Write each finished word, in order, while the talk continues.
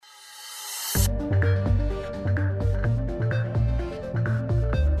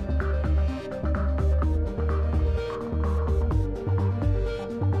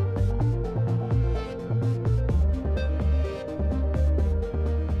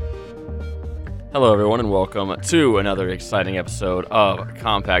Hello, everyone, and welcome to another exciting episode of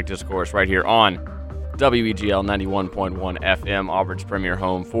Compact Discourse right here on WEGL 91.1 FM, Auburn's premier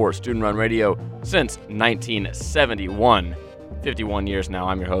home for student-run radio since 1971. 51 years now.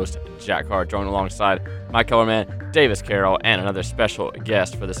 I'm your host, Jack Hart, joined alongside my colorman, Davis Carroll, and another special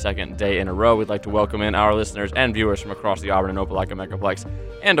guest for the second day in a row. We'd like to welcome in our listeners and viewers from across the Auburn and Opelika Metroplex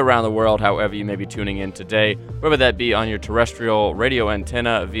and around the world, however you may be tuning in today, whether that be on your terrestrial radio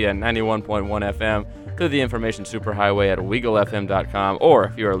antenna via 91.1 FM, through the information superhighway at weaglefm.com, or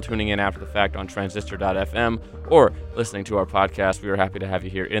if you are tuning in after the fact on transistor.fm, or listening to our podcast, we are happy to have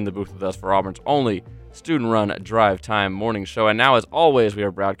you here in the booth with us for Auburn's only student-run drive time morning show. And now, as always, we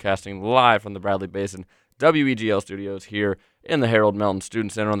are broadcasting live from the Bradley Basin WEGL studios here in the Harold Melton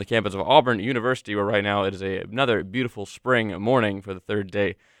Student Center on the campus of Auburn University, where right now it is another beautiful spring morning for the third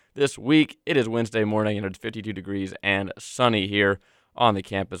day this week. It is Wednesday morning, and it's 52 degrees and sunny here on the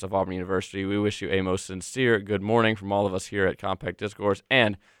campus of Auburn University. We wish you a most sincere good morning from all of us here at Compact Discourse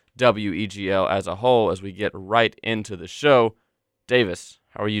and WEGL as a whole as we get right into the show. Davis,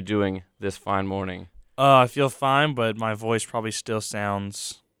 how are you doing this fine morning? I feel fine, but my voice probably still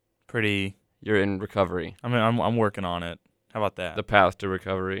sounds pretty. You're in recovery. I mean, I'm working on it. How about that? The path to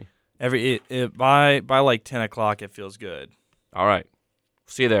recovery. By like 10 o'clock, it feels good. All right.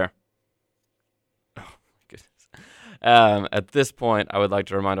 See you there. Oh, my goodness. At this point, I would like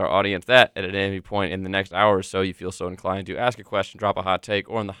to remind our audience that at any point in the next hour or so, you feel so inclined to ask a question, drop a hot take,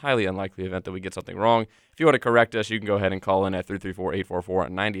 or in the highly unlikely event that we get something wrong, if you want to correct us, you can go ahead and call in at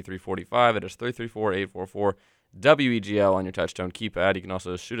 334-844-9345. It is 334-844-WEGL on your touchtone keypad. You can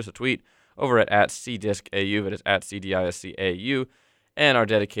also shoot us a tweet over at @CDiscAU. It is at CDISCAU. And our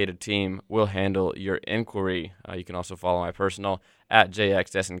dedicated team will handle your inquiry. You can also follow my personal at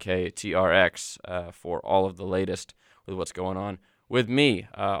JXSNKTRX for all of the latest with what's going on with me.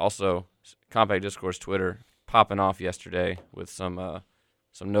 Also, Compact Discourse Twitter popping off yesterday with some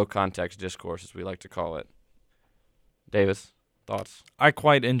no-context discourse, as we like to call it. Davis, thoughts? I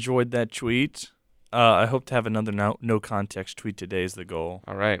quite enjoyed that tweet. I hope to have another no-context tweet today is the goal.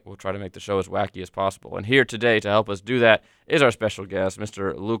 All right, we'll try to make the show as wacky as possible. And here today to help us do that is our special guest,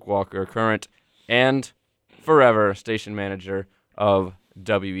 Mr. Luke Walker, current and forever station manager of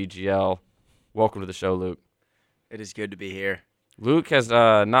WEGL. Welcome to the show, Luke. It is good to be here. Luke has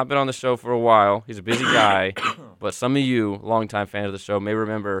not been on the show for a while. He's a busy guy, but some of you, longtime fans of the show, may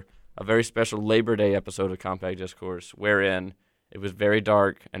remember a very special Labor Day episode of Compact Discourse, wherein it was very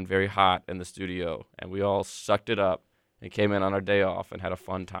dark and very hot in the studio, and we all sucked it up and came in on our day off and had a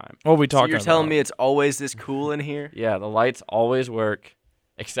fun time. What are we talking So you're about? telling me it's always this cool in here? Yeah, the lights always work,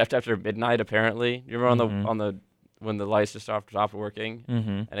 except after midnight. Apparently, you remember on the when the lights just stopped working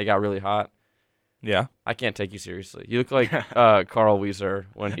and it got really hot. Yeah, I can't take you seriously. You look like Carl Weiser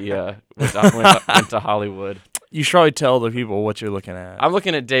when he went to Hollywood. you should probably tell the people what you're looking at. I'm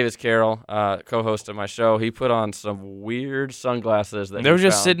looking at Davis Carroll, co-host of my show. He put on some weird sunglasses that they were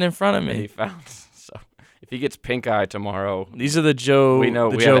just sitting in front of he me. found. So if he gets pink eye tomorrow, These are the Joe have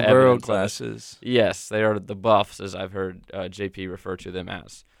Burrow evidence of it. glasses. Yes, they are the buffs, as I've heard JP refer to them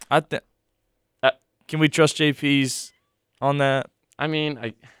as. Can we trust JP's on that? I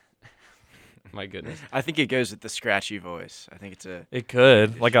mean, my goodness. I think it goes with the scratchy voice. I think It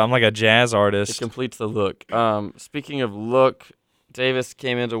could. I'm like a jazz It artist. completes the look. Speaking of look, Davis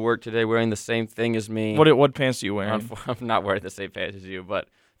came into work today wearing the same thing as me. What pants are you wearing? I'm not wearing the same pants as you, but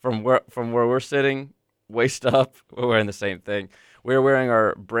from where we're sitting, waist up, we're wearing the same thing. We're wearing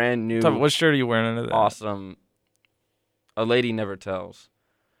our brand new, What shirt are you wearing under that? awesome. A lady never tells.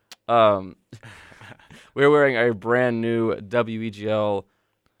 We're wearing our brand new WEGL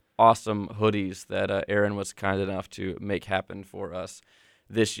awesome hoodies that Aaron was kind enough to make happen for us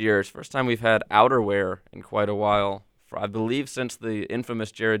this year. It's the first time we've had outerwear in quite a while, I believe since the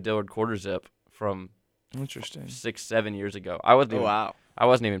infamous Jared Dillard quarter zip from Interesting. 6-7 years ago. I wasn't wow.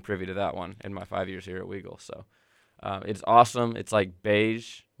 even privy to that one in my 5 years here at Weagle. So it's awesome. It's like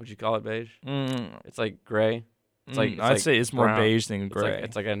beige. Would you call it beige? It's like gray. I'd say it's more brown. beige than gray.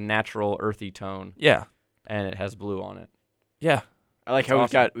 It's like a natural earthy tone. Yeah. And it has blue on it. Yeah. I like It's how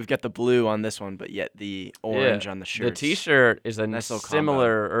awesome. we've got the blue on this one, but yet the orange on the shirt. The T-shirt is a Nice little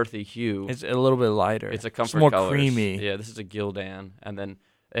similar earthy hue. It's a little bit lighter. It's a comfort more colors. creamy. Yeah, this is a Gildan, and then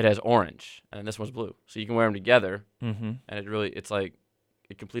it has orange, and this one's blue. So you can wear them together, and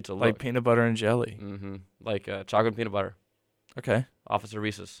it completes a look. Like peanut butter and jelly. Like chocolate and peanut butter. Okay. Officer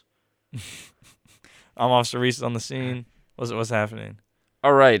Reese's. I'm Officer Reese on the scene. What's happening?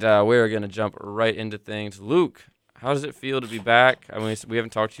 All right, we're going to jump right into things. Luke, how does it feel to be back? I mean, we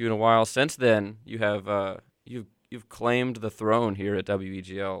haven't talked to you in a while. Since then, you've you've claimed the throne here at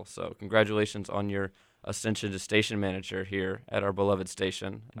WEGL. So congratulations on your ascension to station manager here at our beloved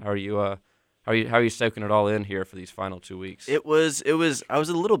station. How are you soaking it all in here for these final 2 weeks? I was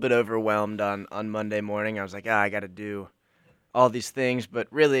a little bit overwhelmed on Monday morning. I was like, I got to do all these things, but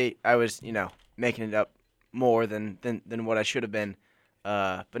really I was, making it up more than what I should have been.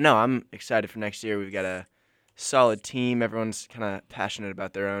 But no, I'm excited for next year. We've got a solid team. Everyone's kind of passionate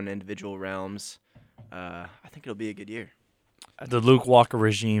about their own individual realms. I think it'll be a good year. The Luke Walker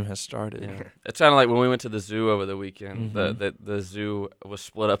regime has started. Yeah. It sounded like when we went to the zoo over the weekend, Mm-hmm. the zoo was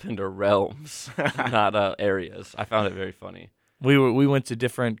split up into realms, not areas. I found it very funny. We went to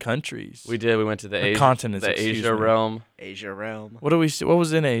different countries. We did. We went to the continents, the excuse Asia me. realm. Asia realm. What do we see? What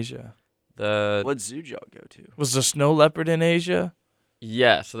was in Asia? What zoo did y'all go to? Was the snow leopard in Asia?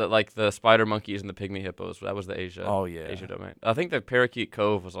 Yeah, so that like the spider monkeys and the pygmy hippos, that was the Asia. Oh, yeah. Asia domain. I think the Parakeet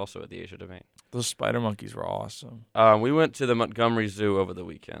Cove was also at the Asia domain. Those spider monkeys were awesome. We went to the Montgomery Zoo over the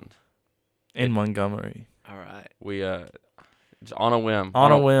weekend. In Montgomery. All right. We just on a whim.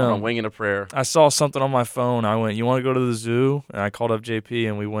 On a whim. On a wing and a prayer. I saw something on my phone. I went, you want to go to the zoo? And I called up JP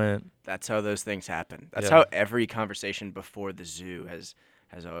and we went. That's how those things happen. That's Yeah. how every conversation before the zoo has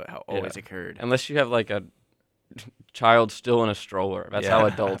always occurred. Unless you have like a child still in a stroller. That's how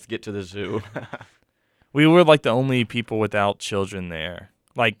adults get to the zoo. We were like the only people without children there.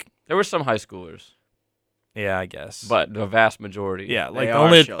 Like, There were some high schoolers, yeah, I guess. but the vast majority. yeah, like They are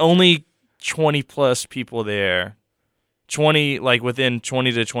children. only 20 plus people there. 20, like within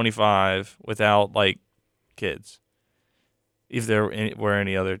 20 to 25 without like kids. If there were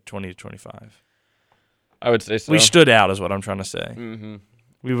any other 20 to 25. I would say so. We stood out is what I'm trying to say. Mm-hmm.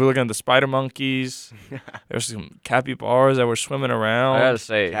 We were looking at the spider monkeys. There's some capybaras that were swimming around. I gotta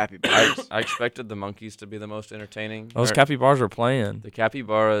say, Capybaras. I expected the monkeys to be the most entertaining. Those capybaras were playing. The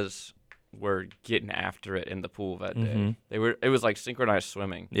capybaras were getting after it in the pool that day. Mhm. It was like synchronized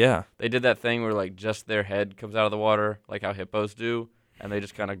swimming. Yeah. They did that thing where like just their head comes out of the water, like how hippos do, and they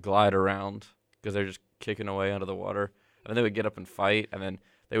just kind of glide around because they're just kicking away under the water. And then they would get up and fight, and then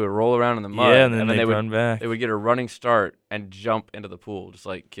they would roll around in the mud. Yeah, and then they they'd would run back. They would get a running start and jump into the pool, just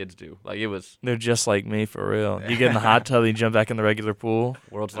like kids do. Like it was They're just like me for real. You get in the hot tub, you jump back in the regular pool.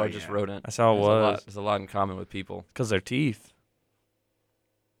 world's largest yeah. rodent. That's how it was. There's a lot in common with people Because their teeth.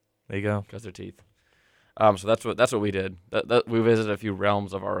 There you go. because their teeth. So that's what we did. We visited a few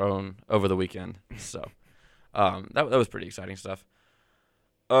realms of our own over the weekend. So that was pretty exciting stuff.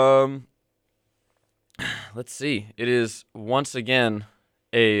 Let's see. It is once again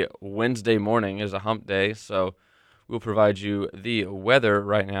a Wednesday morning. It is a hump day, so we'll provide you the weather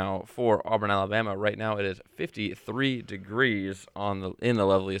right now for Auburn, Alabama. Right now it is 53 degrees in the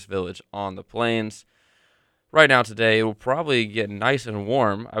loveliest village on the plains. Right now today it will probably get nice and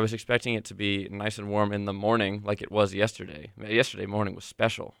warm. I was expecting it to be nice and warm in the morning like it was yesterday. Yesterday morning was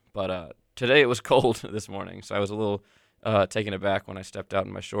special, but today it was cold this morning, so I was a little taken aback when I stepped out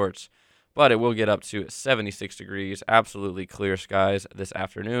in my shorts. But it will get up to 76 degrees, absolutely clear skies this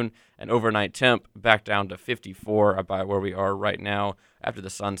afternoon, and overnight temp back down to 54 about where we are right now. After the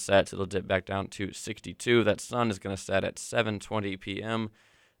sun sets, it'll dip back down to 62. That sun is going to set at 7:20 p.m.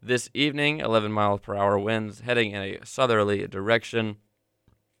 this evening. 11 miles per hour winds heading in a southerly direction.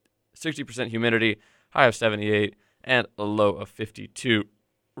 60% humidity, high of 78, and a low of 52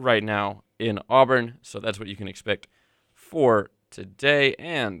 right now in Auburn. So that's what you can expect for today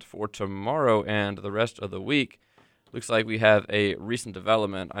and for tomorrow and the rest of the week. Looks like we have a recent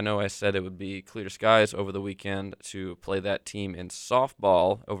development. I know I said it would be clear skies over the weekend to play that team in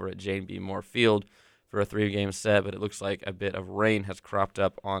softball over at Jane B. Moore Field for a 3-game set, but it looks like a bit of rain has cropped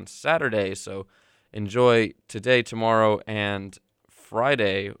up on Saturday. So enjoy today, tomorrow, and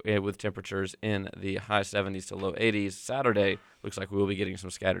Friday with temperatures in the high 70s to low 80s. Saturday looks like we will be getting some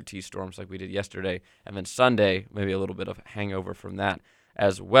scattered T-storms like we did yesterday. And then Sunday, maybe a little bit of hangover from that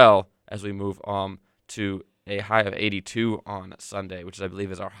as well as we move on to a high of 82 on Sunday, which I believe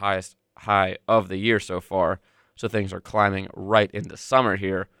is our highest high of the year so far. So things are climbing right into summer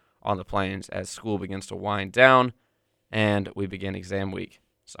here on the plains as school begins to wind down and we begin exam week.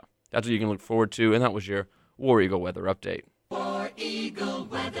 So that's what you can look forward to. And that was your War Eagle weather update. War Eagle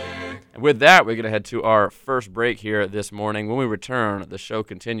weather. And with that, we're going to head to our first break here this morning. When we return, the show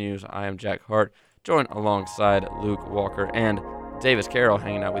continues. I am Jack Hart, joined alongside Luke Walker and Davis Carroll,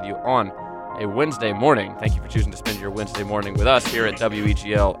 hanging out with you on a Wednesday morning. Thank you for choosing to spend your Wednesday morning with us here at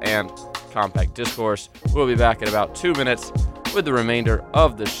WEGL and Compact Discourse. We'll be back in about 2 minutes with the remainder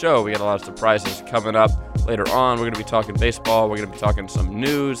of the show. We got a lot of surprises coming up later on. We're going to be talking baseball. We're going to be talking some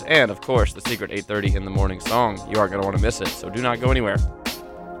news. And, of course, the secret 8:30 in the morning song. You aren't going to want to miss it, so do not go anywhere.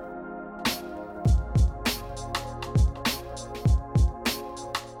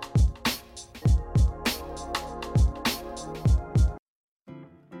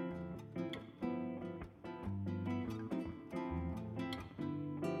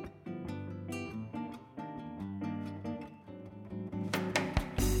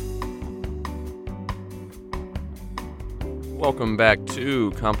 Welcome back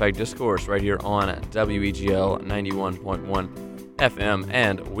to Compact Discourse right here on WEGL 91.1 FM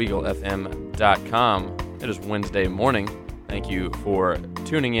and WeagleFM.com. It is Wednesday morning. Thank you for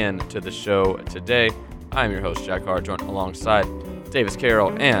tuning in to the show today. I'm your host, Jack Hart, joined alongside Davis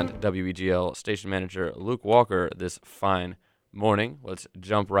Carroll and WEGL station manager Luke Walker this fine morning. Let's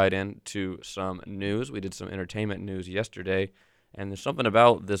jump right into some news. We did some entertainment news yesterday, and there's something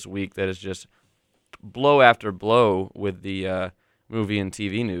about this week that is just blow after blow with the movie and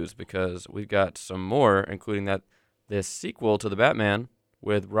TV news, because we've got some more, including that this sequel to The Batman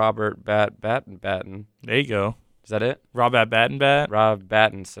with Robert Pattinson. There you go. Is that it? Rob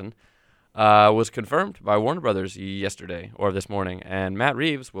Pattinson was confirmed by Warner Brothers yesterday or this morning, and Matt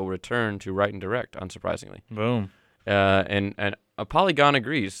Reeves will return to write and direct, unsurprisingly. Boom. And Polygon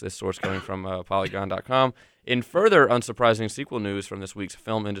agrees, this source coming from Polygon.com. In further unsurprising sequel news from this week's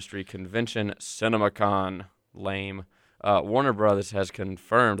film industry convention, CinemaCon, lame, Warner Brothers has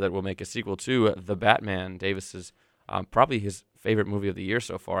confirmed that it will make a sequel to The Batman, Davis's probably his favorite movie of the year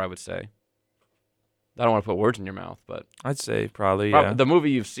so far, I would say. I don't want to put words in your mouth, but I'd say probably, yeah. The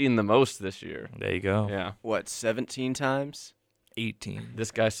movie you've seen the most this year. There you go. Yeah. What, 17 times? 18. This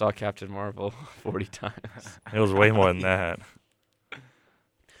guy saw Captain Marvel 40 times. It was way more than that.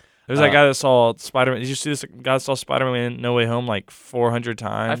 There's that guy that saw Spider-Man. Did you see this guy that saw Spider-Man No Way Home like 400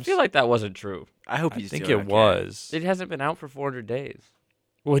 times? I feel like that wasn't true. I hope I he's think doing it okay. was. It hasn't been out for 400 days.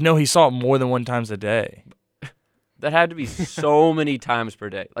 Well, no, he saw it more than one times a day. That had to be so many times per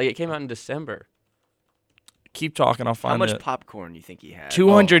day. Like, it came out in December. Keep talking. I'll find How much it. popcorn do you think he had?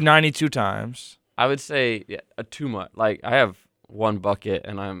 292 times. I would say too much. Like, I have one bucket,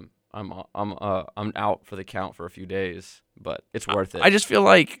 and I'm out for the count for a few days, but it's worth it. I just feel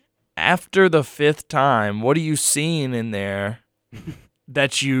like after the fifth time, what are you seeing in there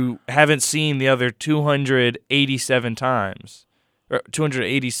that you haven't seen the other 287 times? Or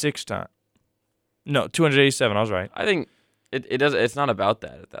 286 times. No, 287, I was right. I think it's not about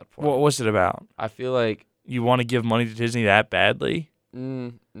that at that point. What's it about? I feel like You want to give money to Disney that badly?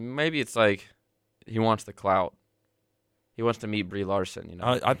 maybe it's like he wants the clout. He wants to meet Brie Larson, you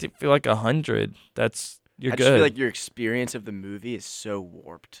know. I feel like 100. You're I good. just feel like your experience of the movie is so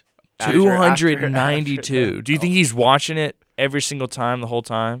warped. 292. Do you think he's watching it every single time, the whole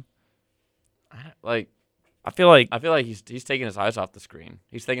time? Like, I feel like. he's taking his eyes off the screen.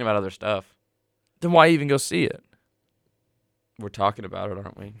 He's thinking about other stuff. Then why even go see it? We're talking about it,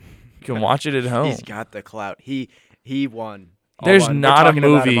 aren't we? You can watch it at home. He's got the clout. He won. There's We're not a talking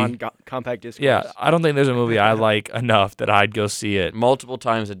about him movie. on Compact Discourse. Yeah, I don't think there's a movie I like enough that I'd go see it Multiple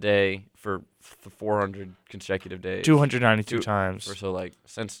times a day for 400 consecutive days. 292 times. Or so, like,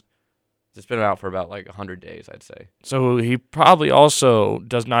 since it's been out for about like 100 days, I'd say. So he probably also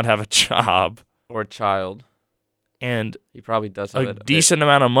does not have a job Or a child. and He probably does have a decent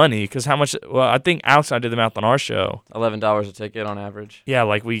amount of money. Because how much? Well, I think Alex and I did the math on our show. $11 a ticket on average. Yeah,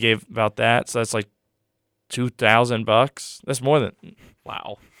 like we gave about that. So that's like $2,000. That's more than.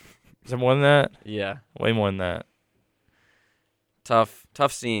 Wow. Is it more than that? Yeah. Way more than that. Tough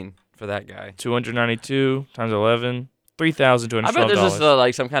scene for that guy. 292 times 11. $3,212. I bet there's just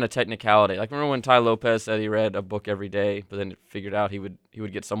like some kind of technicality. Like, remember when Ty Lopez said he read a book every day, but then figured out he would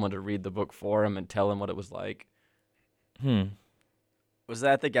get someone to read the book for him and tell him what it was like. Was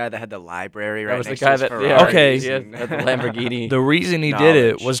that the guy that had the library right That was next the guy to his that Ferrari? Okay. he had the Lamborghini. The reason he did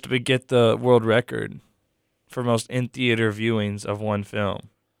it Knowledge. was to get the world record for most in-theater viewings of one film.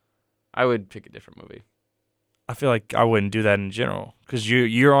 I would pick a different movie. I feel like I wouldn't do that in general because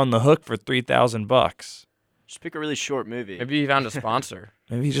you're on the hook for $3,000. Just pick a really short movie. Maybe he found a sponsor.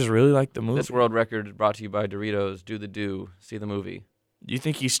 Maybe he just really liked the movie. This world record is brought to you by Doritos. Do the do. See the movie. You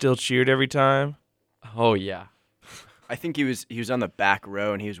think he still cheered every time? Oh, yeah. I think he was on the back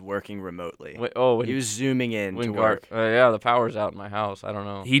row and he was working remotely. He He was zooming in to when work. yeah, the power's out in my house. I don't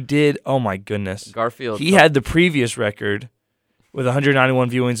know. He did. Oh my goodness. Garfield. He had the previous record with 191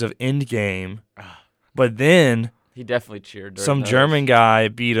 viewings of Endgame, but then He definitely cheered. during some those. German guy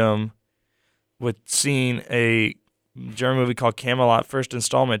beat him with seeing a German movie called Camelot first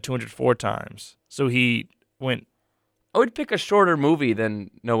installment 204 times. So he went. I would pick a shorter movie than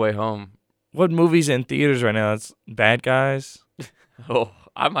No Way Home. What movie's in theaters right now? It's Bad Guys. Oh,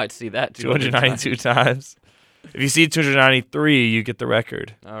 I might see that 292 times. If you see 293, you get the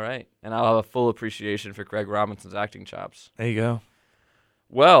record. All right. And I'll have a full appreciation for Craig Robinson's acting chops. There you go.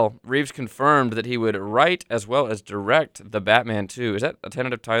 Well, Reeves confirmed that he would write as well as direct The Batman 2. Is that a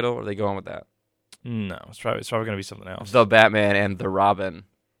tentative title, or are they going with that? No, it's probably going to be something else. The Batman and the Robin.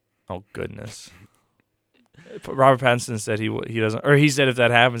 Oh, goodness. Robert Pattinson said he doesn't, or he said if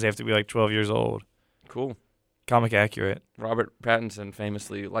that happens, they have to be like 12 years old. Cool. Comic accurate. Robert Pattinson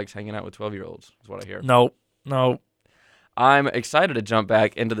famously likes hanging out with 12-year-olds, is what I hear. Nope. I'm excited to jump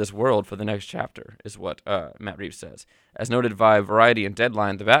back into this world for the next chapter, is what Matt Reeves says. As noted by Variety and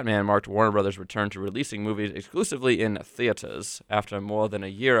Deadline, The Batman marked Warner Brothers' return to releasing movies exclusively in theaters after more than a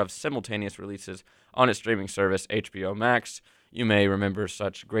year of simultaneous releases on its streaming service, HBO Max. You may remember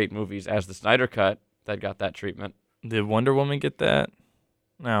such great movies as The Snyder Cut that got that treatment. Did Wonder Woman get that?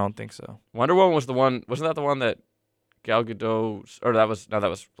 No, I don't think so. Wonder Woman was the one, wasn't that the one that Gal Gadot, or that was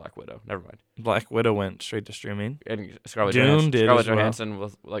Black Widow. Never mind. Black Widow went straight to streaming. And Scarlett Dune Johansson, did Scarlett as well. Johansson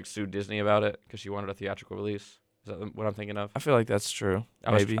was, sued Disney about it because she wanted a theatrical release. Is that what I'm thinking of? I feel like that's true.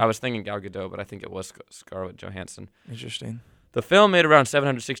 Maybe. I was thinking Gal Gadot, but I think it was Scarlett Johansson. Interesting. The film made around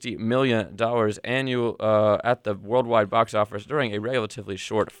 $760 million annual at the worldwide box office during a relatively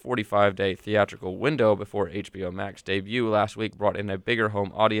short 45-day theatrical window before HBO Max debut last week brought in a bigger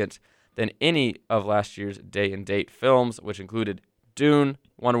home audience than any of last year's day-and-date films, which included Dune,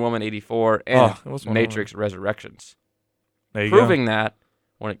 Wonder Woman 84, and Matrix Resurrections. There you Proving that,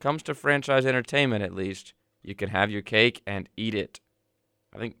 when it comes to franchise entertainment at least, you can have your cake and eat it.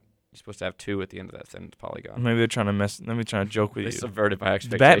 I think you're supposed to have 2 at the end of that sentence, Polygon. Maybe they're trying to joke with They you. subverted my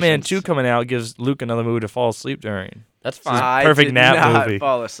expectations. Batman 2 coming out gives Luke another movie to fall asleep during. That's fine. I perfect did nap not movie.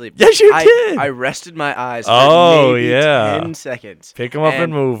 fall asleep. Yes, you did. I rested my eyes for Oh, maybe yeah. 10 seconds. Pick 'em up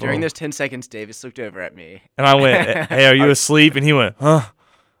and move 'em. During those 10 seconds, Davis looked over at me. And I went, hey, are you asleep? And he went, huh?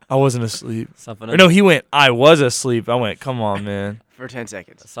 I wasn't asleep. Something Or no, he went, I was asleep. I went, come on, man. For 10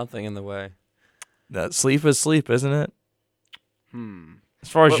 seconds. Something in the way. That sleep is sleep, isn't it? Hmm. As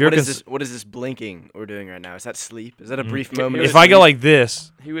far as What is this blinking we're doing right now? Is that sleep? Is that a brief moment? If of I go sleep? like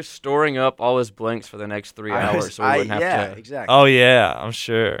this. He was storing up all his blinks for the next 3 hours, so we wouldn't have to. Exactly. Oh, yeah, I'm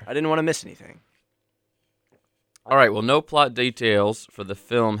sure. I didn't want to miss anything. All right, well, no plot details for the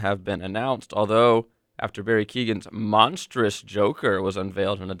film have been announced, although after Barry Keoghan's monstrous Joker was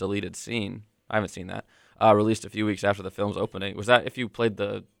unveiled in a deleted scene, I haven't seen that, released a few weeks after the film's opening. Was that if you played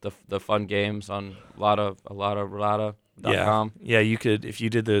the fun games on Lotta.com? Yeah, you could if you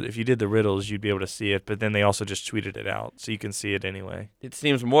did the riddles, you'd be able to see it, but then they also just tweeted it out, so you can see it anyway. It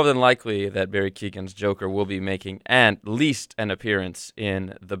seems more than likely that Barry Keoghan's Joker will be making at least an appearance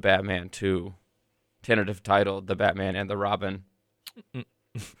in the Batman 2, tentative title, The Batman and the Robin.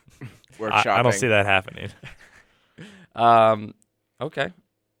 I don't see that happening. Okay.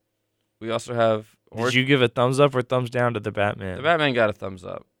 We also have... Did you give a thumbs up or thumbs down to the Batman? The Batman got a thumbs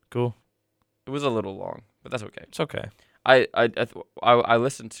up. Cool. It was a little long, but that's okay. It's okay. I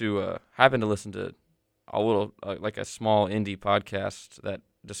listened to happened to listen to a little like a small indie podcast that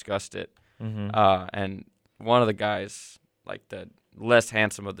discussed it, and one of the guys, like the less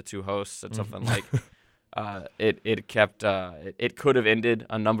handsome of the two hosts, said something like, it could have ended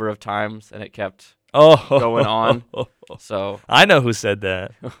a number of times and it kept going on. So I know who said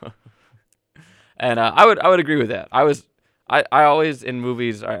that, and I would agree with that. I always in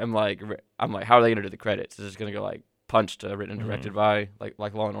movies I'm like how are they gonna do the credits? Is it gonna go like punched, written and directed by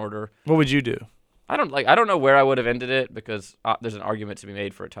like Law and Order? What would you do? I don't know where I would have ended it because there's an argument to be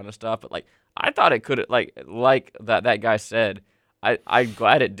made for a ton of stuff. But like I thought it could like that guy said. I'm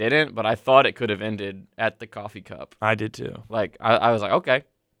glad it didn't, but I thought it could have ended at the coffee cup. I did too. Like I was like, okay,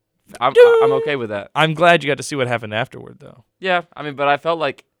 I'm okay with that. I'm glad you got to see what happened afterward, though. Yeah, I mean, but I felt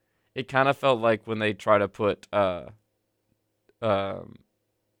like it kind of felt like when they try to put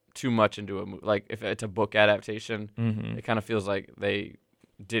too much into a movie. Like if it's a book adaptation, it kind of feels like they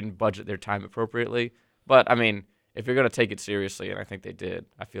didn't budget their time appropriately. But I mean, if you're gonna take it seriously, and I think they did,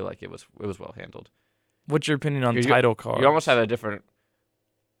 I feel like it was well handled. What's your opinion on title cards? You almost had a different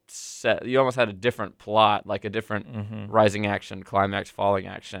set. You almost had a different plot, like a different rising action, climax, falling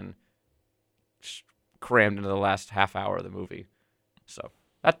action, crammed into the last half hour of the movie. So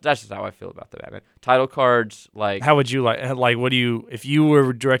that's just how I feel about the Batman title cards. Like, how would you like? What do you, if you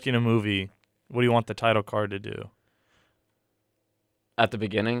were directing a movie, what do you want the title card to do? At the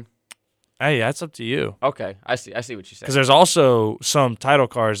beginning. Hey, that's up to you. Okay, I see what you're saying. Because there's also some title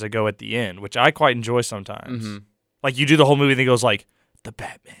cards that go at the end, which I quite enjoy sometimes. Like you do the whole movie, and it goes like the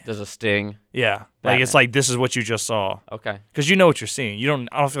Batman. There's a sting. Yeah, Batman. Like it's like this is what you just saw. Okay. Because you know what you're seeing.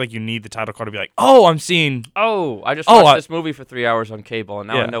 I don't feel like you need the title card to be like, oh, I'm seeing. Oh, I just watched this movie for 3 hours on cable, and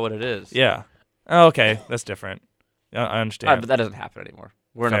now I know what it is. Yeah. Oh, okay, that's different. I understand. But that doesn't happen anymore.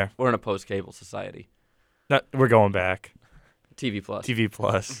 We're in a post-cable society. We're going back. TV Plus. TV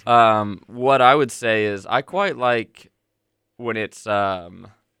Plus. What I would say is I quite like when it's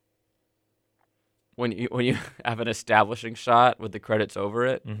when you have an establishing shot with the credits over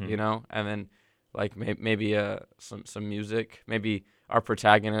it, you know, and then like maybe some music, maybe our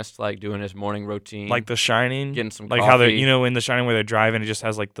protagonist like doing his morning routine, Like The Shining, getting some like coffee. how they're in The Shining where they're driving, it just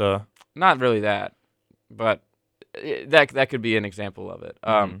has like the Not really that, but that could be an example of it.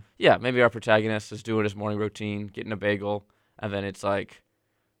 Yeah, maybe our protagonist is doing his morning routine, getting a bagel, and then it's like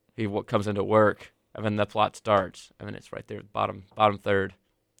he comes into work, and then the plot starts, and then it's right there, bottom third.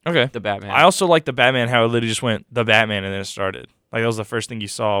 okay. The Batman. I also like the Batman how it literally just went the Batman and then it started. Like that was the first thing you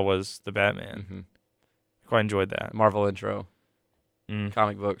saw was the Batman. Mm-hmm. Quite enjoyed that. Marvel intro,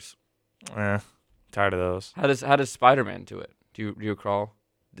 comic books. Tired of those. How does Spider-Man do it? Do you recall?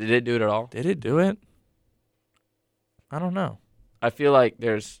 Did it do it at all? Did it do it? I don't know. I feel like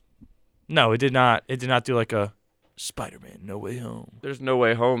there's No, it did not. It did not do like a Spider-Man No Way Home. no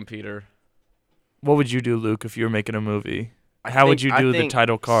way home, Peter. What would you do, Luke, if you were making a movie? I How would think- you I do the think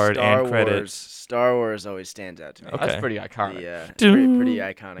title card Star and credits? Star Wars always stands out to me. Okay. That's pretty iconic. Yeah, Doo. pretty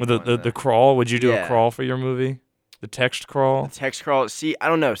iconic. With one, the crawl, would you do a Yeah. crawl for your movie? The text crawl? the text crawl. See, I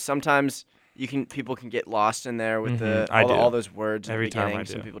don't know. Sometimes people can get lost in there with I do. all those words Every at the time beginning. I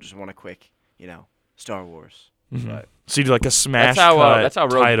do. Some people just want a quick, Star Wars. Mhm. But So you do like a smash That's how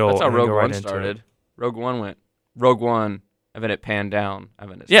title. Rogue and then go right One into it. started. Rogue One went Rogue One, and then it panned down, and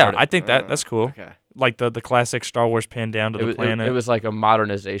then it Yeah, started. I think that's cool. Okay. Like the classic Star Wars pan down to the planet. It was like a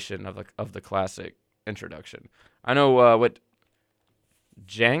modernization of the classic introduction. I know what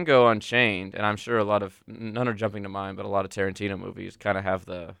Django Unchained, and I'm sure none are jumping to mind, but a lot of Tarantino movies kind of have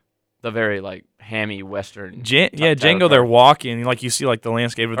the very like hammy Western. Django. They're walking, like you see like the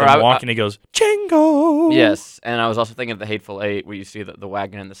landscape of Or them walking. He goes Django. Yes, and I was also thinking of the Hateful Eight, where you see the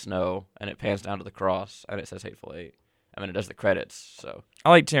wagon in the snow, and it pans down to the cross, and it says Hateful Eight, and then it does the credits. So I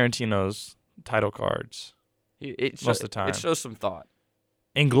like Tarantino's title cards. most of the time. it shows some thought.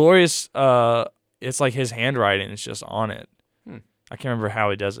 Inglorious, it's like his handwriting is just on it. I can't remember how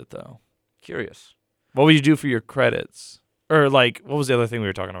he does it though. Curious. What would you do for your credits? Or like, what was the other thing we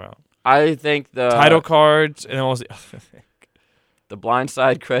were talking about? I think the Title cards, and then what was the other thing? The Blind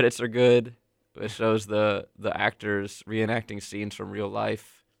Side credits are good. It shows the actors reenacting scenes from real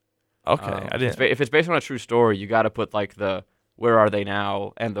life. Okay, I didn't. If it's based on a true story, you got to put like the where are they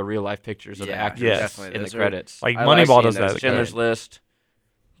now and the real life pictures of the Yeah, actors definitely. in the Those are- credits. Like I like Moneyball seeing does those that. Schindler's List.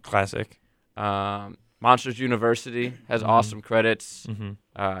 Classic. Monsters University has awesome credits.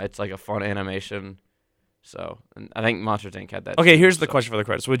 Mm-hmm. It's like a fun animation. So, and I think Monsters Inc. had that. Okay, too, here's the so. question for the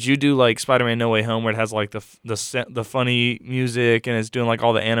credits. Would you do like Spider-Man No Way Home, where it has like the funny music and it's doing like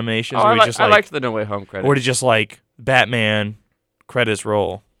all the animations, Oh, or just I like, liked the No Way Home credits. or to just like Batman credits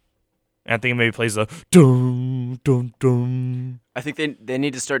roll? And I think it maybe plays the dum dum dum. I think they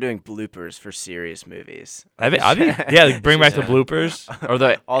need to start doing bloopers for serious movies. I'd be like, bring back the bloopers. or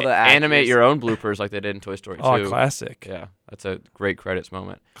the all the animate actors. your own bloopers like they did in Toy Story 2. Oh, classic, Yeah, that's a great credits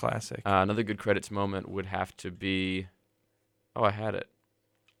moment. classic. Another good credits moment would have to be. Oh, I had it.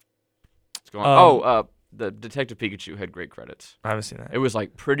 It's going. The Detective Pikachu had great credits. I haven't seen that. It was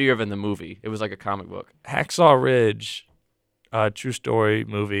like prettier than the movie. It was like a comic book. Hacksaw Ridge, true story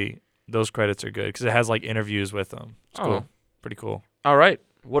movie. Those credits are good because it has like interviews with them. It's Oh. cool, pretty cool. All right.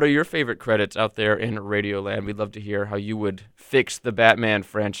 What are your favorite credits out there in Radioland? We'd love to hear how you would fix the Batman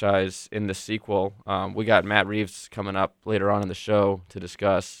franchise in the sequel. We got Matt Reeves coming up later on in the show to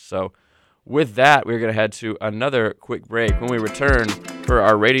discuss. So with that, we're going to head to another quick break. When we return for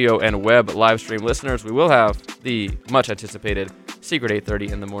our radio and web live stream listeners, we will have the much anticipated Secret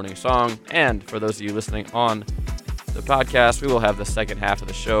 8:30 in the morning song. And for those of you listening on the podcast, we will have the second half of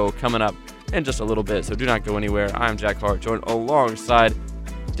the show coming up in just a little bit, so do not go anywhere. I'm Jack Hart, joined alongside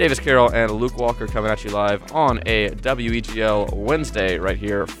Davis Carroll and Luke Walker, coming at you live on a WEGL Wednesday right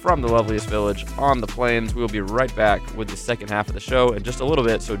here from the loveliest village on the plains. We will be right back with the second half of the show in just a little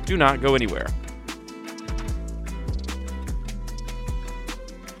bit, so do not go anywhere.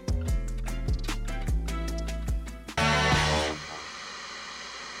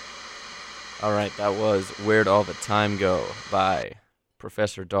 All right, that was Where'd All the Time Go by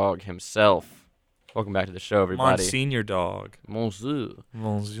Professor Dog himself. Welcome back to the show, everybody. Monsignor Dog. Monsieur.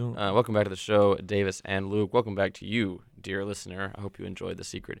 Monsieur. Welcome back to the show, Davis and Luke. Welcome back to you, dear listener. I hope you enjoyed the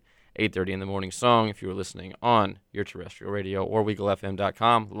Secret 8:30 in the morning song. If you were listening on your terrestrial radio or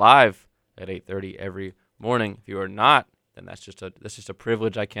WeagleFM.com live at 8:30 every morning. If you are not, then that's just a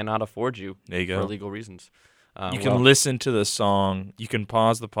privilege I cannot afford you. There you for go. legal reasons. You can listen to the song. You can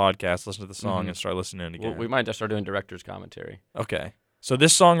pause the podcast, listen to the song, Mhm. and start listening again. We might just start doing director's commentary. Okay. So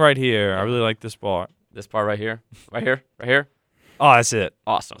this song right here, I really like this part. This part right here, right here, right here. Oh, that's it.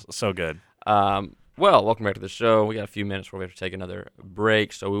 Awesome. So good. Well, welcome back to the show. We got a few minutes before we have to take another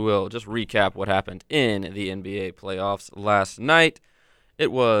break, so we will just recap what happened in the NBA playoffs last night.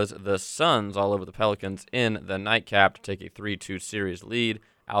 It was the Suns all over the Pelicans in the nightcap to take a 3-2 series lead.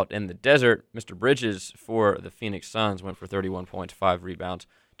 Out in the desert, Mr. Bridges for the Phoenix Suns went for 31 points, 5 rebounds,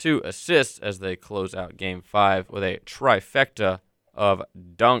 2 assists as they close out Game 5 with a trifecta of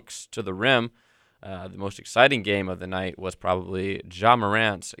dunks to the rim. The most exciting game of the night was probably Ja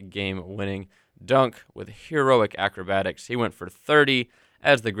Morant's game-winning dunk with heroic acrobatics. He went for 30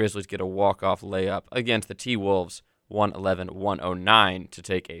 as the Grizzlies get a walk-off layup against the T-Wolves, 111-109 to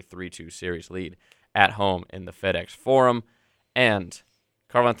take a 3-2 series lead at home in the FedEx Forum. And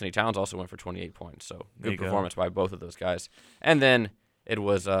Karl Anthony Towns also went for 28 points, so good performance by both of those guys. And then it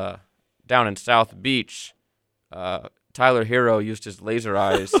was down in South Beach. Tyler Hero used his laser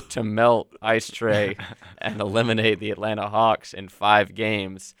eyes to melt Ice Tray and eliminate the Atlanta Hawks in 5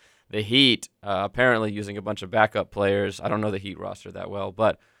 games. The Heat, apparently using a bunch of backup players. I don't know the Heat roster that well,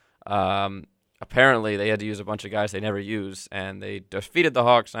 but apparently they had to use a bunch of guys they never use, and they defeated the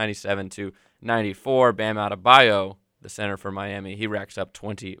Hawks 97-94. Bam Adebayo, the center for Miami, he racks up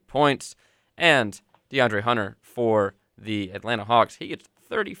 20 points. And DeAndre Hunter for the Atlanta Hawks, he gets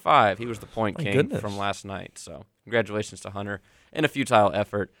 35. He was the point king from last night. So congratulations to Hunter in a futile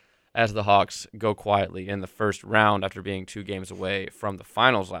effort as the Hawks go quietly in the first round after being 2 games away from the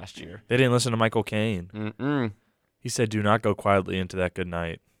finals last year. They didn't listen to Michael Caine. Mm-mm. He said, do not go quietly into that good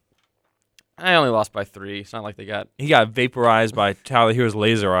night. I only lost by 3. It's not like they got... He got vaporized by Tyler Hero's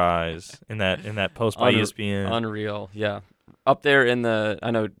laser eyes in that post by ESPN. Unreal, yeah. Up there in the...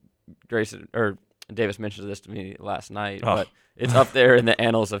 I know Davis mentioned this to me last night, but it's up there in the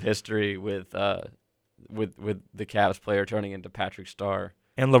annals of history with the Cavs player turning into Patrick Starr.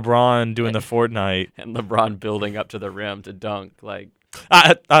 And LeBron doing the Fortnite. And LeBron building up to the rim to dunk. Like,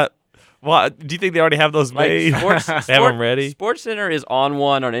 well, do you think they already have those made? They have them ready? SportsCenter is on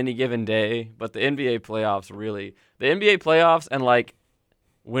one on any given day, but the NBA playoffs really... The NBA playoffs and, like,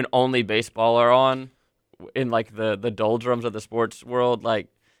 when only baseball are on, in, like, the doldrums of the sports world, like,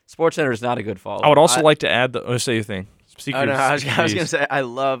 SportsCenter is not a good follow. I would also like to add the... say your thing. I was going to say, I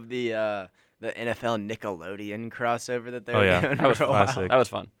love the NFL Nickelodeon crossover that they were doing. That was classic. That was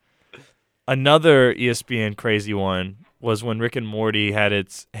fun. Another ESPN crazy one was when Rick and Morty had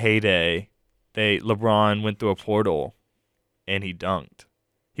its heyday. LeBron went through a portal, and he dunked.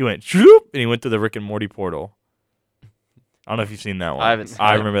 He went shoop, and he went through the Rick and Morty portal. I don't know if you've seen that one.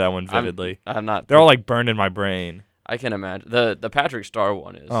 I remember that one vividly. I'm not. They're all like burned in my brain. I can imagine. The Patrick Starr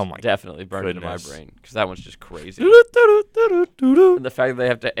one is definitely burned into my brain because that one's just crazy. And the fact that they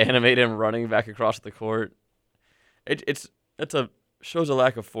have to animate him running back across the court, shows a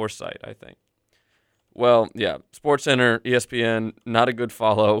lack of foresight, I think. Well, yeah, SportsCenter, ESPN, not a good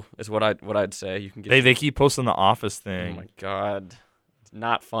follow is what I'd say. You can get they keep posting the Office thing. Oh my God, it's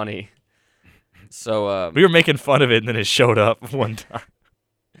not funny. So we were making fun of it, and then it showed up one time.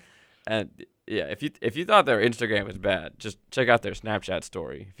 And yeah, if you thought their Instagram was bad, just check out their Snapchat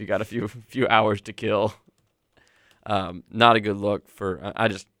story. If you got a few hours to kill, not a good look for. I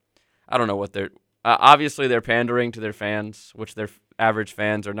don't know what they're. Obviously, they're pandering to their fans, which their average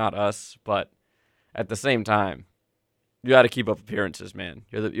fans are not us. But at the same time, you got to keep up appearances, man.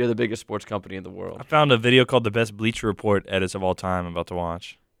 You're the biggest sports company in the world. I found a video called "The Best Bleacher Report Edits of All Time." I'm about to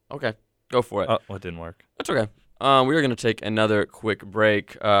watch. Okay, go for it. Oh, it didn't work. That's okay. We are going to take another quick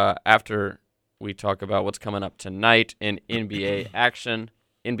break after we talk about what's coming up tonight in NBA action,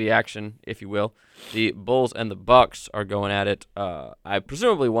 if you will. The Bulls and the Bucks are going at it.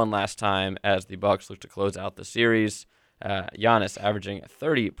 Presumably one last time as the Bucks look to close out the series. Giannis averaging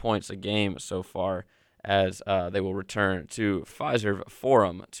 30 points a game so far as they will return to Fiserv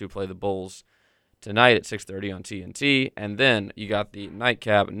Forum to play the Bulls tonight at 6:30 on TNT. And then you got the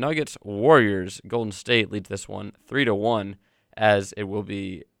nightcap Nuggets Warriors. Golden State leads this one 3-1 as it will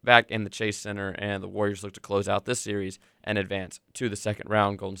be back in the Chase Center, and the Warriors look to close out this series and advance to the second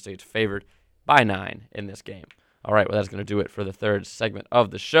round. Golden State's favored by 9 in this game. All right, well, that's going to do it for the third segment of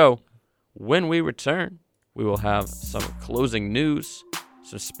the show. When we return, we will have some closing news,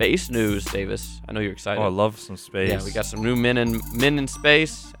 some space news, Davis. I know you're excited. Oh, I love some space. Yeah, we got some new men in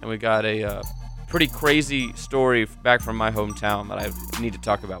space, and we got a pretty crazy story back from my hometown that I need to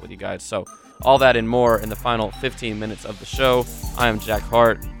talk about with you guys. So all that and more in the final 15 minutes of the show. I am Jack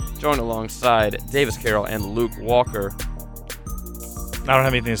Hart, joined alongside Davis Carroll and Luke Walker. I don't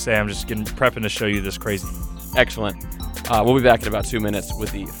have anything to say. I'm just prepping to show you this crazy. Excellent. We'll be back in about 2 minutes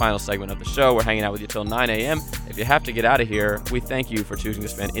with the final segment of the show. We're hanging out with you till 9 a.m. If you have to get out of here, we thank you for choosing to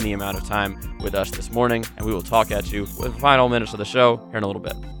spend any amount of time with us this morning, and we will talk at you with the final minutes of the show here in a little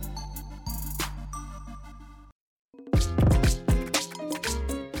bit.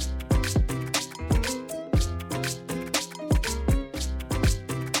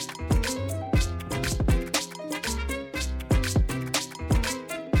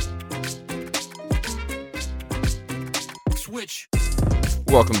 switch.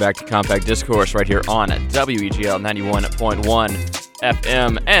 Welcome back to Compact Discourse right here on WEGL 91.1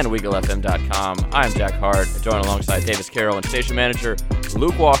 FM and WeagleFM.com. I'm Jack Hart, joined alongside Davis Carroll and station manager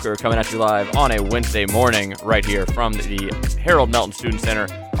Luke Walker, coming at you live on a Wednesday morning right here from the Harold Melton Student Center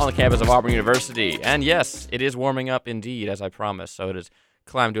on the campus of Auburn University. And yes, it is warming up indeed, as I promised. So it has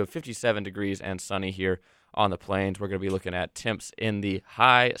climbed to 57 degrees and sunny here on the plains. We're going to be looking at temps in the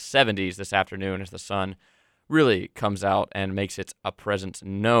high 70s this afternoon as the sun really comes out and makes its presence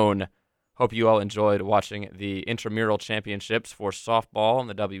known. Hope you all enjoyed watching the intramural championships for softball on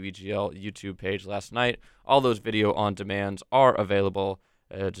the WEGL YouTube page last night. All those video on demands are available.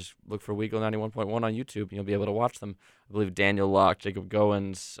 Just look for Weagle 91.1 on YouTube and you'll be able to watch them. I believe Daniel Locke, Jacob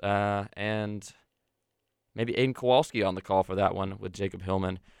Goins, and maybe Aiden Kowalski on the call for that one, with Jacob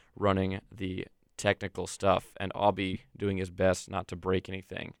Hillman running the technical stuff and Arby doing his best not to break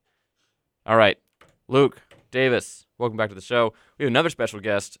anything. All right, Luke, Davis, welcome back to the show. We have another special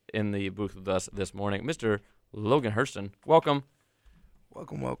guest in the booth with us this morning, Mr. Logan Hurston. Welcome.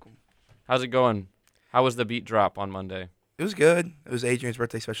 Welcome. How's it going? How was the beat drop on Monday? It was good. It was Adrian's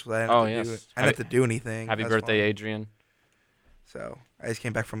birthday special. I didn't have to do anything. Happy birthday, Adrian. So I just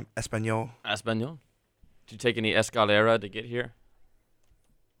came back from Espanol. Did you take any escalera to get here?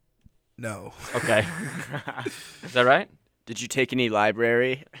 No. Okay. Is that right? Did you take any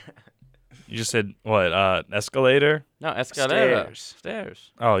library? You just said what? Escalator? No, escalera.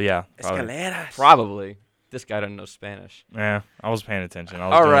 Stairs. Oh yeah. Probably. Escaleras. Probably. This guy doesn't know Spanish. Yeah, I was paying attention.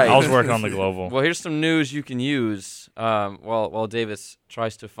 Right. I was working on the global. Well, here's some news you can use while Davis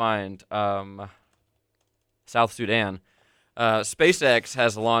tries to find South Sudan. SpaceX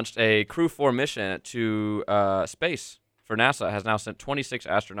has launched a Crew 4 mission to space for NASA. It has now sent 26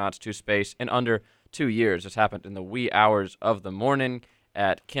 astronauts to space in under 2 years. This happened in the wee hours of the morning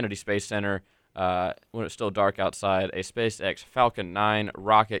at Kennedy Space Center when it was still dark outside. A SpaceX Falcon 9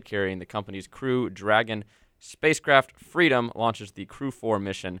 rocket carrying the company's Crew Dragon spacecraft Freedom launches the Crew 4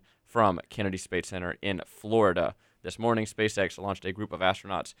 mission from Kennedy Space Center in Florida. This morning, SpaceX launched a group of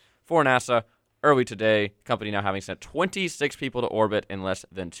astronauts for NASA. Early today, the company now having sent 26 people to orbit in less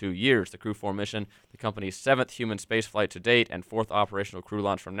than 2 years. The Crew 4 mission, the company's 7th human spaceflight to date and 4th operational crew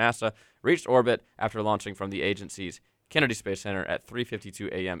launch from NASA, reached orbit after launching from the agency's Kennedy Space Center at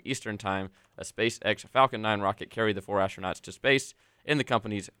 3:52 a.m. Eastern Time. A SpaceX Falcon 9 rocket carried the 4 astronauts to space in the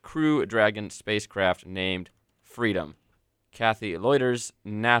company's Crew Dragon spacecraft named Freedom. Kathy Loiters,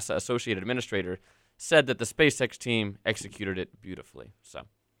 NASA Associate Administrator, said that the SpaceX team executed it beautifully. So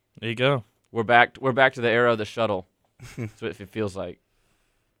There you go. we're back to the era of the shuttle. That's what it feels like.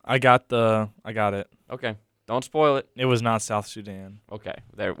 I got it. Okay, don't spoil it. It was not South Sudan, Okay,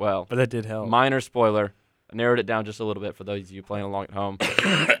 there. Well, but that did help. minor spoiler. I narrowed it down just a little bit for those of you playing along at home.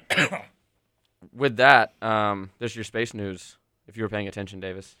 With that, there's your space news. If you were paying attention,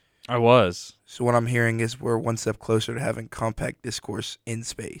 Davis. I was. So what I'm hearing is we're one step closer to having compact discourse in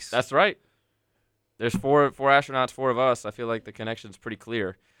space. That's right. There's four astronauts, 4 of us. I feel like the connection's pretty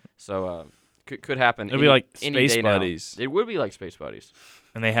clear. So could happen. It'd be like any space day now. buddies. It would be like space buddies.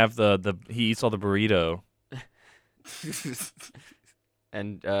 And they have the he eats all the burrito.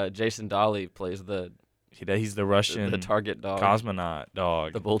 And Jason Dolly plays He's the Russian the target dog, cosmonaut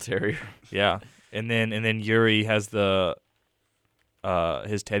dog. the bull terrier. Yeah. And then Yuri has the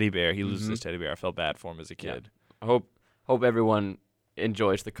his teddy bear. He loses his teddy bear. I felt bad for him as a kid. I hope everyone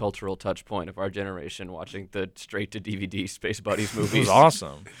enjoys the cultural touch point of our generation watching the straight-to-DVD Space Buddies movies. It was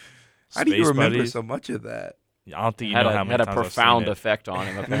awesome. How do you Space remember Buddies. so much of that? I don't think you had know how many a times I've profound seen it. effect on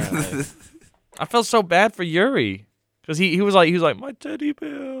him, apparently. I felt so bad for Yuri because he was like my teddy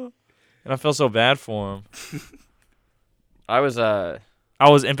bear, and I felt so bad for him. I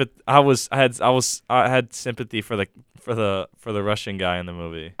had sympathy for the Russian guy in the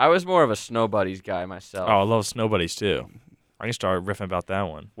movie. I was more of a Snow Buddies guy myself. Oh, I love Snow Buddies too. I can start riffing about that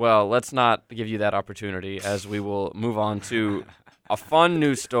one. Well, let's not give you that opportunity, as we will move on to a fun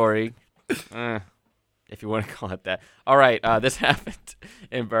news story, if you want to call it that. All right, this happened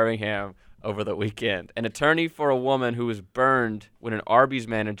in Birmingham over the weekend. An attorney for a woman who was burned when an Arby's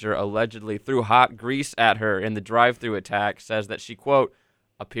manager allegedly threw hot grease at her in the drive-thru attack says that she, quote,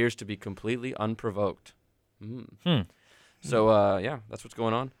 appears to be completely unprovoked. So, yeah, that's what's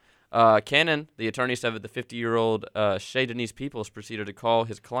going on. Cannon, the attorney, said that the 50-year-old Shay Denise Peoples proceeded to call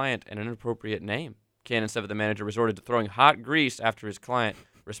his client an inappropriate name. Cannon said that the manager resorted to throwing hot grease after his client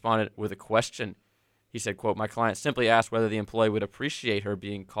responded with a question. He said, quote, my client simply asked whether the employee would appreciate her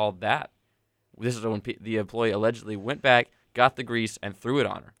being called that. This is when the employee allegedly went back, got the grease, and threw it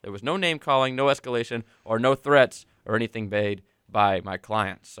on her. There was no name-calling, no escalation, or no threats or anything made by my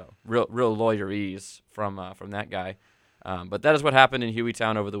client. So real lawyerese from that guy. But that is what happened in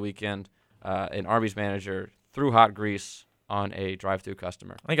Hueytown over the weekend. An Arby's manager threw hot grease on a drive-thru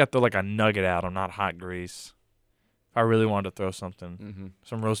customer. I think I throw like a nugget at them, not hot grease. If I really wanted to throw something.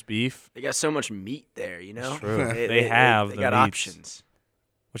 Some roast beef. They got so much meat there, you know? That's true. They They have They the got meats. options.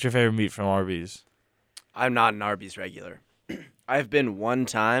 What's your favorite meat from Arby's? I'm not an Arby's regular. I've been one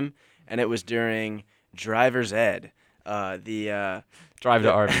time, and it was during driver's ed. Drive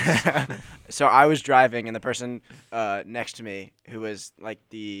to Arby's. So I was driving, and the person next to me, who was like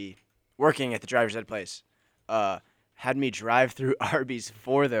working at the driver's ed place, had me drive through Arby's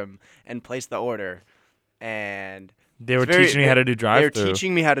for them and place the order. And They were teaching me how to do They drive-thru. were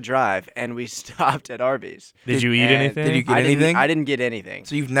teaching me how to drive, and we stopped at Arby's. Did you eat And anything? Did you get anything? I didn't get anything.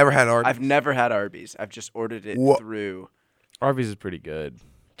 So you've never had Arby's? I've never had Arby's. I've just ordered it Wha- through. Arby's is pretty good,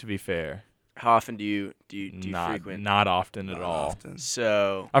 to be fair. How often do you not, frequent? Not often at Not all. often.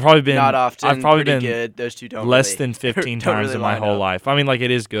 So I've probably been not often. I've probably pretty been good. Those two don't less really, than 15 don't times really in my line whole up. life. I mean, like,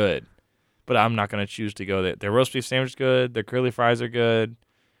 it is good, but I'm not going to choose to go there. Their roast beef sandwich is good. Their curly fries are good.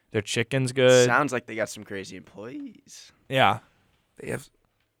 Their chicken's good. Sounds like they got some crazy employees. Yeah. They have.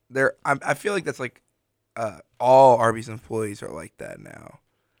 I feel like that's like all Arby's employees are like that now.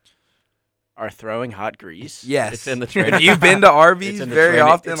 Are throwing hot grease? Yes. It's in the training. If you've been to Arby's It's in the very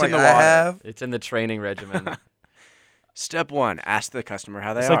training- often, it's like in the I water. have. It's in the training regimen. Step 1, ask the customer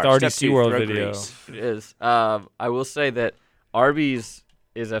how they It's are. like the Step RDC 2, World throw video. grease. It is. I will say that Arby's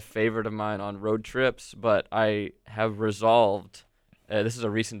is a favorite of mine on road trips, but I have resolved, this is a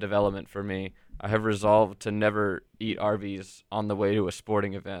recent development for me, I have resolved to never eat Arby's on the way to a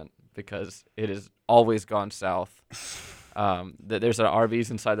sporting event because it has always gone south. There's an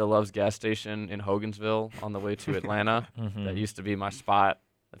Arby's inside the Love's gas station in Hogansville on the way to Atlanta. That used to be my spot.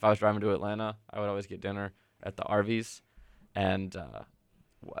 If I was driving to Atlanta, I would always get dinner at the Arby's. And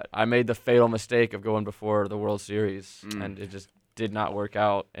I made the fatal mistake of going before the World Series, and it just did not work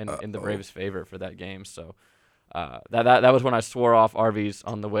out in the Braves' favor for that game. So that was when I swore off Arby's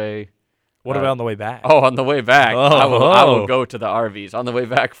on the way. What about on the way back? Oh, on the way back, Oh, I will oh. go to the Arby's. On the way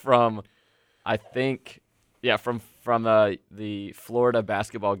back from, I think, from the Florida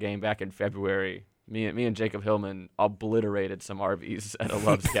basketball game back in February, me and Jacob Hillman obliterated some Arby's at a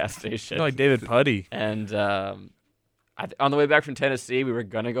Love's gas station. You're like David Putty. And on the way back from Tennessee, we were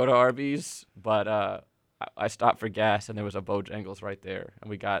gonna go to Arby's, but I stopped for gas, and there was a Bojangles right there, and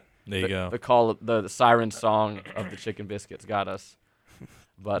we got There you go. the siren song of the chicken biscuits got us.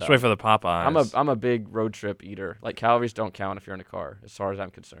 But Let's wait for the Popeyes. I'm a big road trip eater. Like, calories don't count if you're in a car, as far as I'm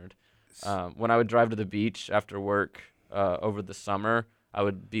concerned. When I would drive to the beach after work over the summer, I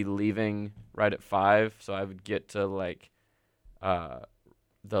would be leaving right at 5, so I would get to like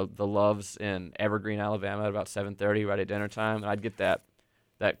the Loves in Evergreen, Alabama at about 7:30, right at dinner time, and I'd get that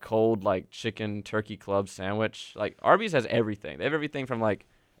cold like chicken turkey club sandwich. Like, Arby's has everything. They have everything from like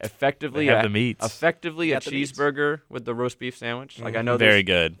effectively They have the meats. effectively a Got the meats. cheeseburger with the roast beef sandwich. Like, I know Very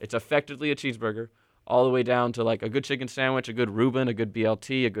there's- good. It's effectively a cheeseburger, all the way down to like a good chicken sandwich, a good Reuben, a good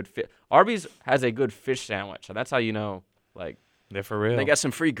BLT, a good fish. Arby's has a good fish sandwich, and that's how you know, like, They're for real. They got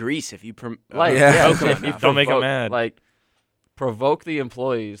some free grease if you Yeah. if you Don't make 'em provoke- mad. Like, provoke the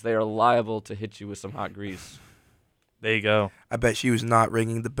employees; they are liable to hit you with some hot grease. There you go. I bet she was not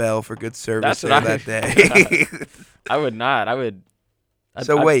ringing the bell for good service That's what there that day. I would not.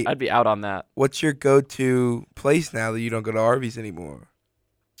 So wait. I'd be out on that. What's your go-to place now that you don't go to Arby's anymore?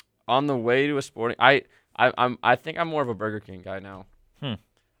 On the way to a sporting, I think I'm more of a Burger King guy now. Hmm.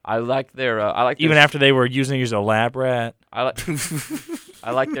 I like their Even after they were using you as a lab rat. I like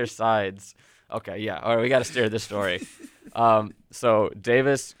I like their sides. Okay, yeah. All right, we got to steer this story. So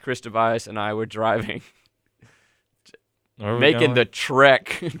Davis, Chris Tobias, and I were driving, Where are we making going? the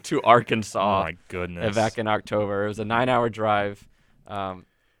trek to Arkansas. Oh my goodness. Back in October. It was a 9-hour drive.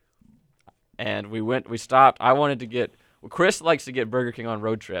 And we stopped. I wanted to get, Chris likes to get Burger King on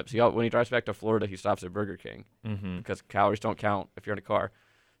road trips. When he drives back to Florida, he stops at Burger King because calories don't count if you're in a car.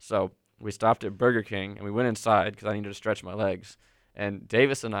 So we stopped at Burger King, and we went inside because I needed to stretch my legs. And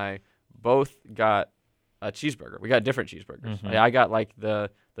Davis and I both got a cheeseburger. We got different cheeseburgers. Like, I got like the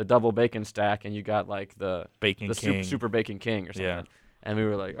double bacon stack, and you got like the Bacon King. super bacon king or something. Yeah. And we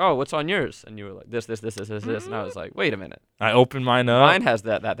were like, "Oh, what's on yours?" And you were like, "This," and I was like, "Wait a minute, I opened mine up. mine has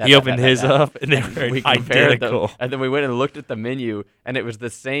that." He opened his up, and they were We compared them, identical. and then we went and looked at the menu, and it was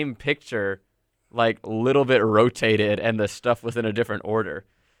the same picture, like a little bit rotated, and the stuff was in a different order.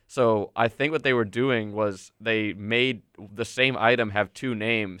 So I think what they were doing was they made the same item have two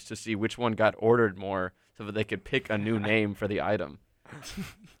names to see which one got ordered more, so that they could pick a new name for the item.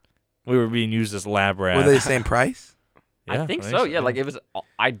 We were being used as lab rats. Were they the same price? I think so. Yeah, like it was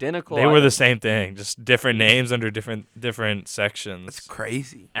identical. They were the same thing, just different names under different sections. That's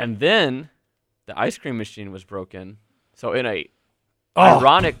crazy. And then the ice cream machine was broken. So in a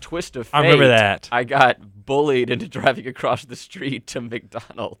ironic twist of fate, I remember that. I got bullied into driving across the street to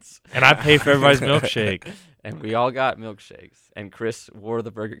McDonald's. And I paid for everybody's milkshake. And we all got milkshakes. And Chris wore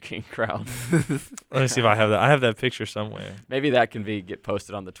the Burger King crown. Let me see if I have that. I have that picture somewhere. Maybe that can get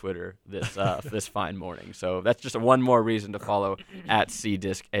posted on the Twitter this fine morning. So that's just one more reason to follow at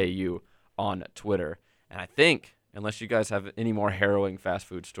CDiscAU on Twitter. And I think, unless you guys have any more harrowing fast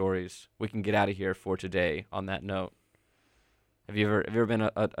food stories, we can get out of here for today on that note. Have you ever been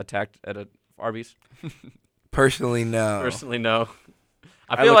attacked at a Arby's? Personally, no. Personally, no.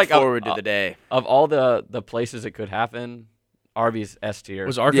 I look forward to the day. Of all the places it could happen, Arby's S tier.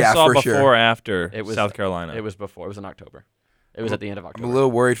 Was Arkansas for before sure. or after It was South Carolina? It was before. It was in October. It was at the end of I'm October. a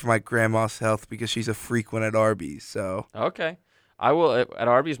little worried for my grandma's health because she's a frequent at Arby's. So. Okay. I will at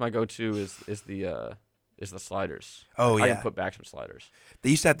Arby's. My go-to is the sliders. Oh I yeah. can put back some sliders.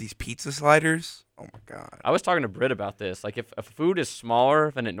 They used to have these pizza sliders. Oh my god. I was talking to Britt about this. Like if food is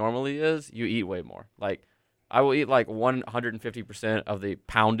smaller than it normally is, you eat way more. Like I will eat like 150% of the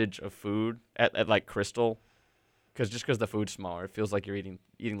poundage of food at like Crystal, because the food's smaller, it feels like you're eating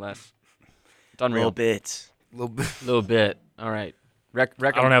less. It's unreal. A little bit. Little bit. All right. I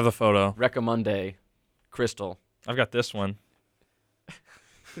don't have the photo. Recommende, Crystal. I've got this one.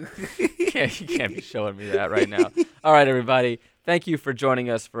 You can't be showing me that right now. All right, everybody. Thank you for joining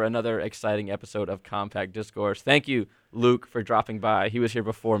us for another exciting episode of Compact Discourse. Thank you, Luke, for dropping by. He was here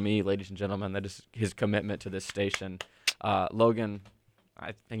before me, ladies and gentlemen. That is his commitment to this station. Logan,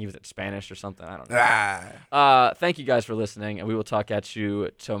 I think he was at Spanish or something. I don't know. Thank you guys for listening, and we will talk at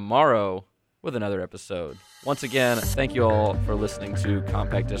you tomorrow with another episode. Once again, thank you all for listening to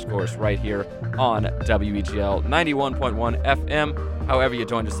Compact Discourse right here on WEGL 91.1 FM. However you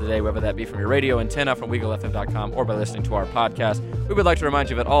joined us today, whether that be from your radio antenna, from WeagleFM.com, or by listening to our podcast, we would like to remind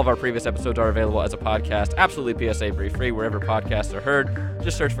you that all of our previous episodes are available as a podcast, absolutely PSA free, wherever podcasts are heard.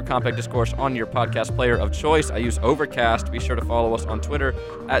 Just search for Compact Discourse on your podcast player of choice. I use Overcast. Be sure to follow us on Twitter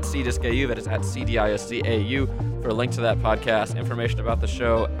at CDiscAU, that is at CDISCAU, for a link to that podcast, information about the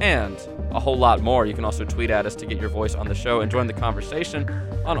show, and a whole lot more. You can also tweet at us to get your voice on the show and join the conversation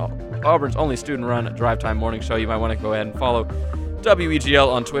on Auburn's only student-run drive time morning show. You might want to go ahead and follow WEGL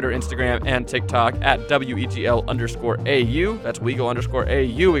on Twitter, Instagram, and TikTok at WEGL_AU. That's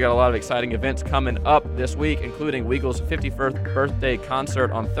Weagle_AU. We got a lot of exciting events coming up this week, including Weagle's 51st birthday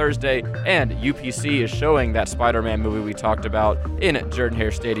concert on Thursday, and UPC is showing that Spider-Man movie we talked about in Jordan-Hare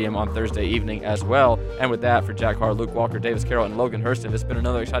Stadium on Thursday evening as well. And with that, for Jack Hart, Luke Walker, Davis Carroll, and Logan Hurston, this has been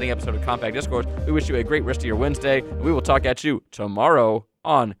another exciting episode of Compact Discourse. We wish you a great rest of your Wednesday, and we will talk at you tomorrow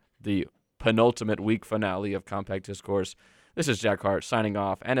on the penultimate week finale of Compact Discourse. This is Jack Hart signing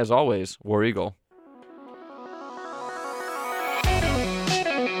off, and as always, War Eagle.